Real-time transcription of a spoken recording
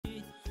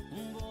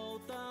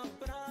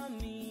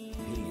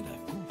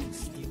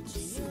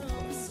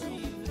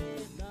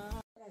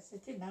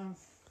presente não.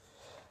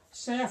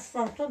 Sem a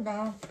foto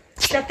não.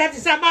 Já tá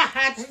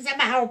desamarrado, você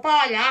desamarrou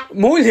pra olhar.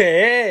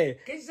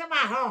 Mulher! Quem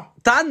desamarrou?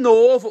 Tá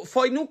novo.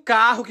 Foi no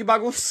carro que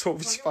bagunçou.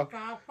 Foi no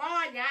carro, pra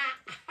olhar.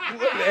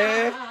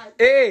 Mulher.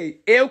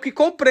 Ei, eu que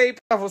comprei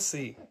pra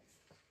você.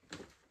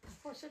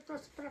 Você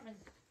trouxe pra mim.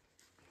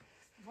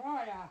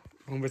 Vamos olhar.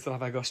 Vamos ver se ela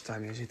vai gostar,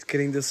 minha gente.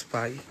 Querendo Deus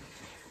Pai.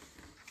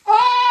 Ô,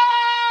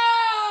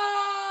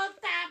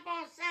 tá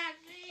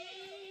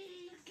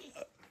bolsadinho.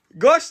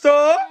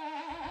 Gostou?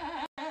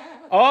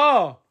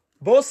 Ó,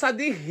 bolsa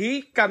de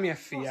rica, minha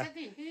filha. Você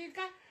de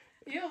rica,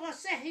 e eu vou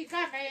ser rica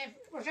mesmo.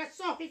 Eu já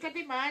sou rica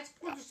demais.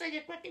 Quando você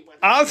ia quanto tempo.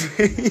 Ah,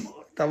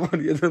 tá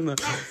bonita, não.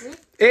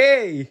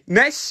 Ei,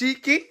 não é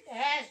chique?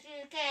 É,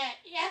 chique.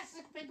 E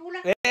essa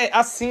pendura? É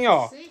assim,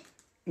 ó. Assim.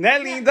 Não é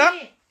linda? Tá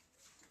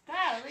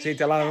linda.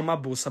 Gente, ela ama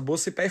bolsa.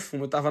 Bolsa e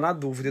perfume. Eu tava na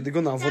dúvida. Eu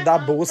digo, não, vou dar a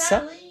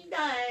bolsa Tá linda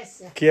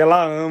essa. que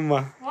ela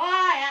ama.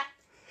 Olha.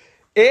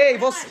 Ei,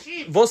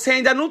 você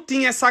ainda não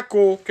tinha essa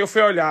cor que eu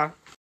fui olhar.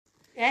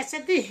 Essa é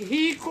de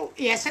rico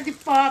e essa é de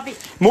pobre.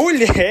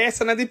 Mulher,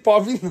 essa não é de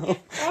pobre, não.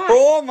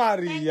 Ô,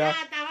 Maria.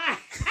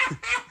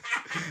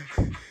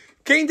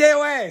 Quem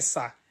deu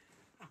essa?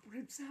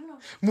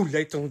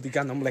 Mulher, então não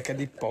diga não, mulher, que é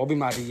de pobre,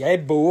 Maria. É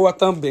boa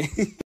também.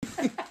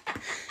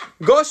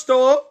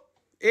 Gostou?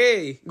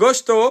 Ei,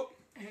 gostou?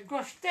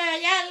 Gostei,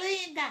 é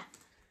linda.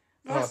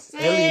 Você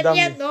é linda,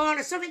 minha amor.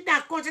 nora, só me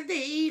dá coisa de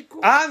rico.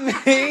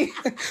 Amém.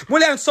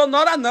 Mulher, não sou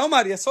nora não,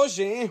 Maria, sou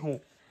genro.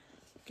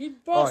 Que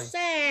bolsa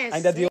é essa?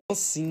 Ainda é de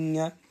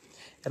oncinha.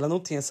 Ela não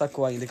tinha essa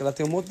cor ainda, que ela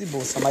tem um monte de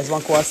bolsa, mas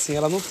uma cor assim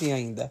ela não tinha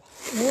ainda.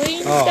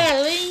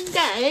 Linda,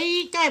 linda.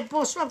 Eita, é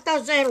bolsa, vou botar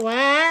o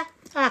 0A.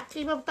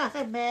 Aqui vou botar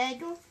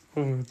remédio.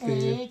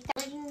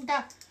 Eita,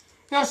 linda.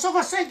 Eu só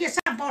gostei dessa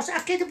bolsa.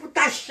 Aqui de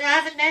botar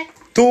chave, né?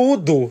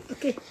 Tudo.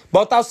 Aqui.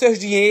 Botar os seus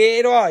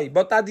dinheiros, ó.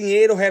 Botar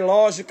dinheiro,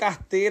 relógio,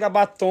 carteira,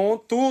 batom,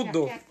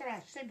 tudo. Aqui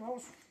atrás, sem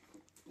bolsa.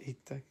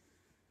 Eita.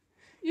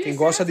 E Quem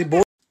gosta de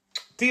bolsa...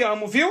 Te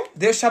amo, viu?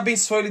 Deus te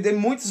abençoe, ele dê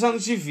muitos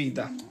anos de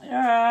vida.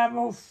 Ah,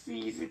 meu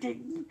filho, fiquei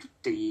muito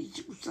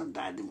triste com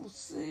saudade de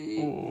você.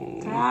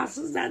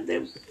 Graças a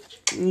Deus.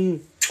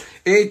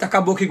 Eita,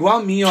 caboclo igual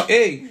a mim, ó.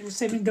 Ei.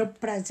 Você me deu o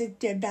prazer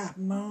da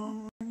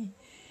mãe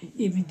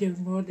e me deu o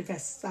meu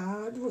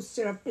aniversário.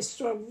 Você é uma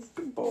pessoa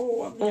muito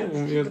boa, minha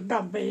amiga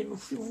também, meu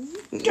filho.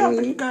 Muito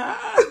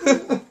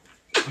obrigado.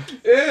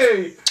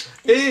 Ei,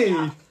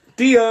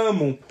 te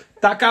amo.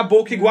 Tá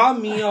caboclo igual a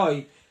mim, ó.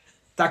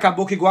 Tá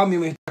caboclo igual a mim,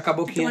 mesmo. Tá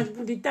caboclinha. Mais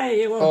bonita é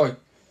eu, ó. Olha,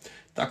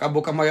 tá com a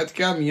boca maior do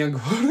que a minha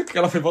agora, que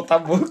ela foi botar a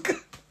boca.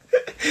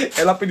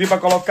 Ela pediu pra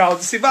colocar, ela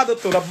disse, vá,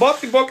 doutora,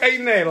 bota boca aí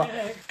nela.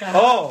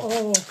 Ó,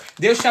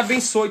 Deus te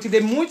abençoe, te dê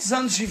muitos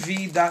anos de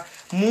vida,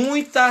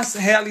 muitas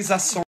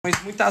realizações,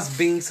 muitas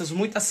bênçãos,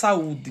 muita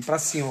saúde pra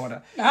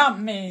senhora.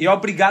 Amém. E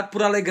obrigado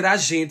por alegrar a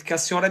gente, que a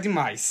senhora é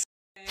demais.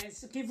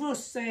 Que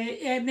você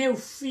é meu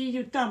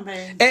filho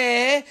também.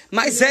 É,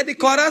 mas é de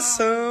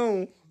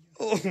coração.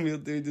 Oh, meu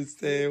Deus do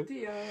céu.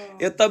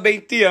 Eu também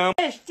te amo.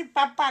 Este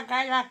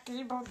papagaio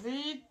aqui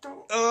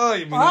bonito.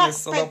 Ai, menina,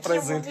 só dá um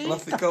presente que ela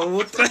fica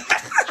outra.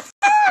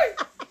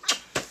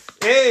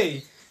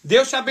 Ei,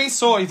 Deus te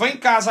abençoe. Vai em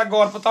casa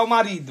agora pra botar o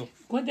marido.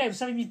 Quando é?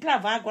 Você vai me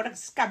clavar agora com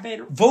esse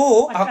cabelo?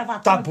 Vou.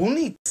 Tá tudo.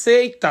 bonito.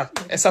 Aceita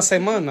essa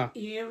semana?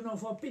 E eu não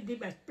vou pedir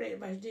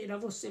mais dinheiro a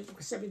você,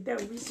 porque você me deu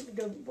isso, me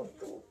deu um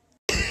botão.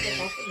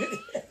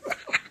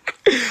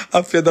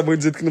 A filha da mãe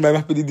dizendo que não vai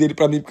mais pedir dinheiro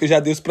pra mim, porque já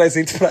dei os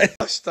presentes pra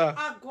ela.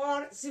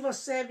 Agora, se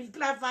você me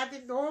clavar de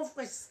novo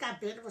com esses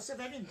cabelos, você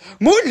vai me dar.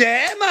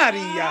 Mulher,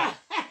 Maria!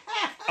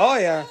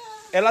 Olha,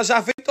 ela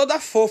já vem toda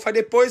fofa, aí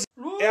depois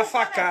é a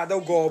facada,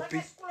 o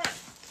golpe.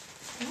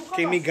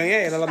 Quem me ganha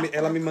é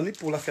ela me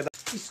manipula, a filha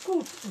da...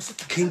 Escuta, você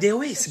tá... Quem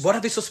deu esse? Bora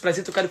ver seus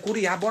presentes, eu quero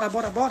curiar, bora.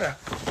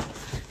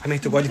 Amém,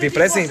 tu gosta de ver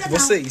presente,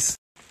 vocês.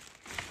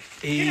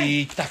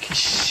 Eita, que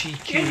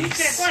chique Ele me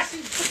isso. entregou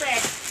assim de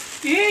coberto.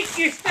 Ih,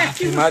 que está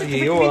aqui.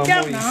 Maria, eu amo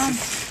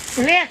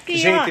isso. Lê aqui,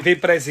 Gente, ó. veio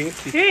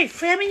presente. Ei,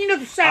 foi a menina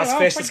do salão. As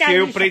festas que eu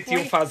e o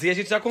Pretinho foi. fazia, a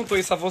gente já contou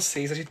isso a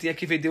vocês. A gente tinha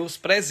que vender os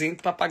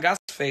presentes pra pagar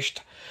as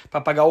festas.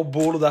 Pra pagar o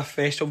bolo da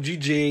festa, o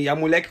DJ, a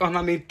mulher que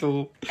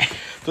ornamentou.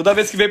 Toda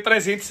vez que vem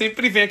presente,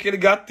 sempre vem aquele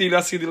gatilho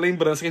assim de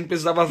lembrança que a gente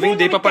precisava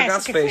vender pra pagar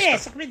as festas. Foi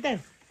essa que me deu?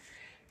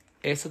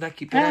 Essa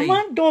daqui, Ela peraí.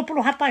 mandou pro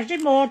rapaz de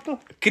moto.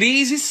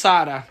 Cris e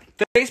Sara.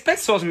 3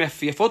 pessoas, minha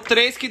filha. Foi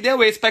 3 que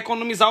deu esse pra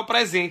economizar o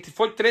presente.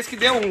 Foi 3 que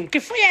deu um. Que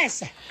foi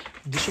essa?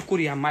 Deixa eu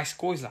curiar mais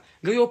coisa.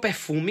 Ganhou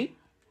perfume.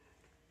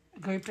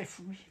 Ganhei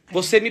perfume.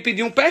 Você me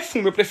pediu um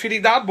perfume. Eu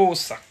preferi dar a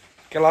bolsa.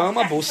 Que ela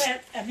ama a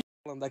bolsa.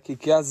 Falando aqui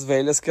que as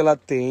velhas que ela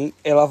tem,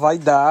 ela vai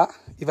dar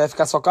e vai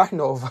ficar só com as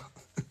novas.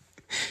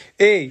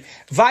 Ei,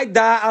 vai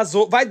dar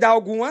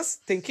algumas?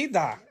 Tem que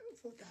dar. Eu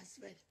vou dar as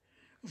velhas.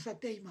 Eu já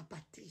dei uma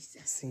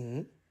Patrícia.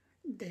 Sim.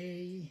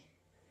 Dei.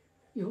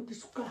 Eu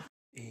disse o carro.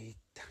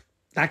 Eita.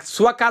 Na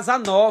sua casa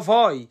nova,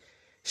 ó.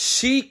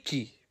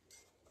 Chique.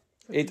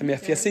 Eita, minha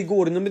filha,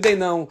 segura, não me dê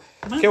não.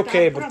 Que eu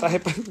quebro, tá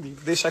repreendido.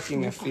 Deixa aqui,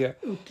 minha filha.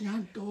 Eu tinha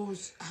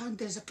 12. A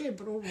Andressa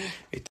quebrou.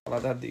 Eita, lá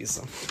da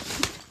Deza.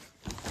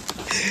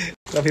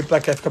 Ela veio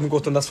pra cá e fica me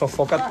contando as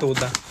fofocas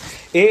todas.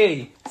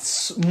 Ei,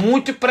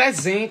 muito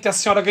presente a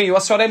senhora ganhou.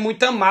 A senhora é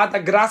muito amada,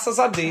 graças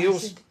a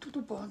Deus.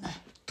 Tudo bom, né?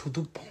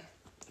 Tudo bom.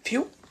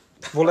 Viu?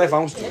 Vou levar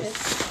uns dois.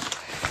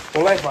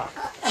 Vou levar.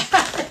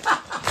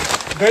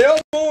 Ganhou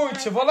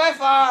muito, vou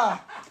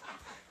levar.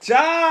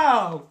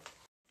 Tchau.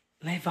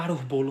 Levaram o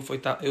bolo,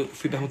 eu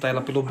fui perguntar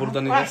ela pelo bolo do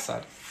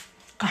aniversário.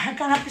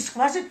 Carregando a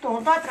quase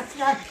toda, olha pra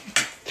criar.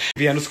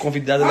 Vieram os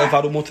convidados e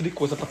levaram um monte de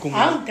coisa pra comer.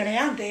 André,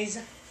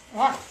 Andeza.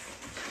 Ó.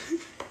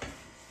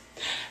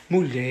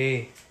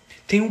 Mulher,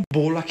 tem um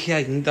bolo aqui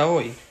ainda,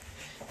 olha.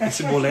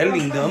 Esse bolo é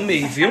lindo,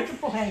 amei, viu?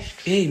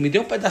 Ei, me dê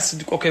um pedacinho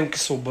de qualquer um que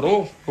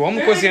sobrou. Eu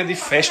amo coisinha de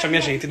festa,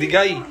 minha gente.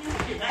 Diga aí.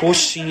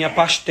 Coxinha,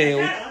 pastel.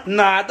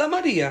 Nada,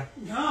 Maria.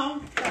 Não,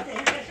 cadê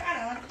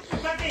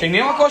refrigerante? Tem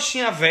nem uma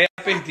coxinha velha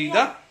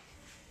perdida.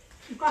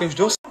 Tem os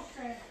dois.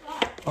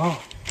 Ó.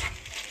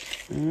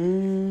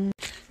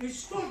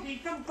 Escondi,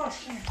 então,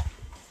 coxinha.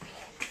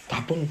 Tá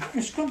bom.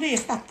 Escondi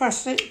isso, tá pra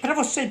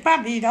você ir pra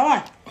mira,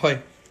 olha.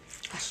 Olha.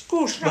 As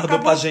coxas. Guardou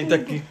pra gente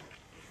tudo aqui.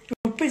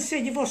 Eu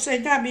pensei de você ir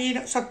da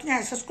mira, só tinha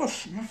essas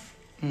coxinhas.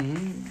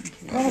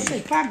 Pra você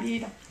ir pra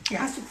mira.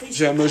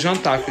 Já é meu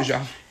jantar aqui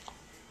já.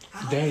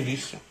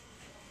 Delícia.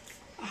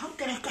 Ah, o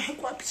cara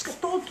carregou a pisca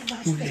toda.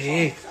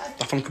 Mulher,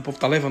 tá falando que o povo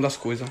tá levando as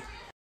coisas.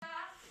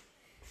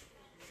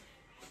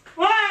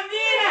 Ô,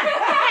 mira!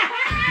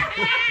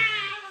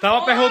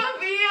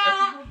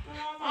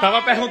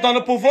 Tava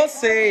perguntando por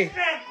você.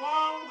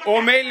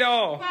 Ou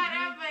melhor,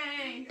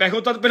 Parabéns.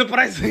 perguntando pelo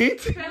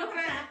presente. Pelo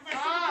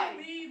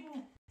presente.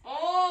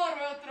 Ouro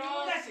eu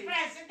trouxe. Esse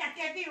presente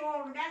aqui é de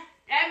ouro, né?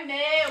 É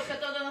meu que eu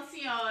tô dando à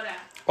senhora.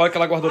 Olha o que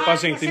ela guardou pra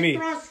gente, Mi.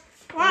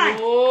 Olha.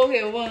 Oh,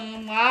 eu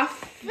amo.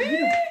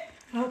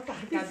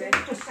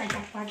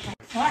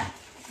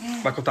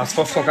 Vai contar as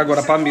fofocas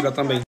agora pra Mila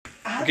também.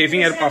 Porque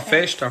vieram pra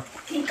festa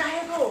Quem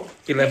carregou?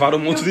 e levaram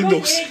um monte de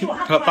doce.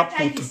 Ela tá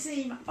puta.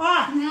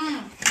 Ó.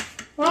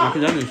 Ah, que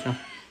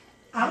delícia.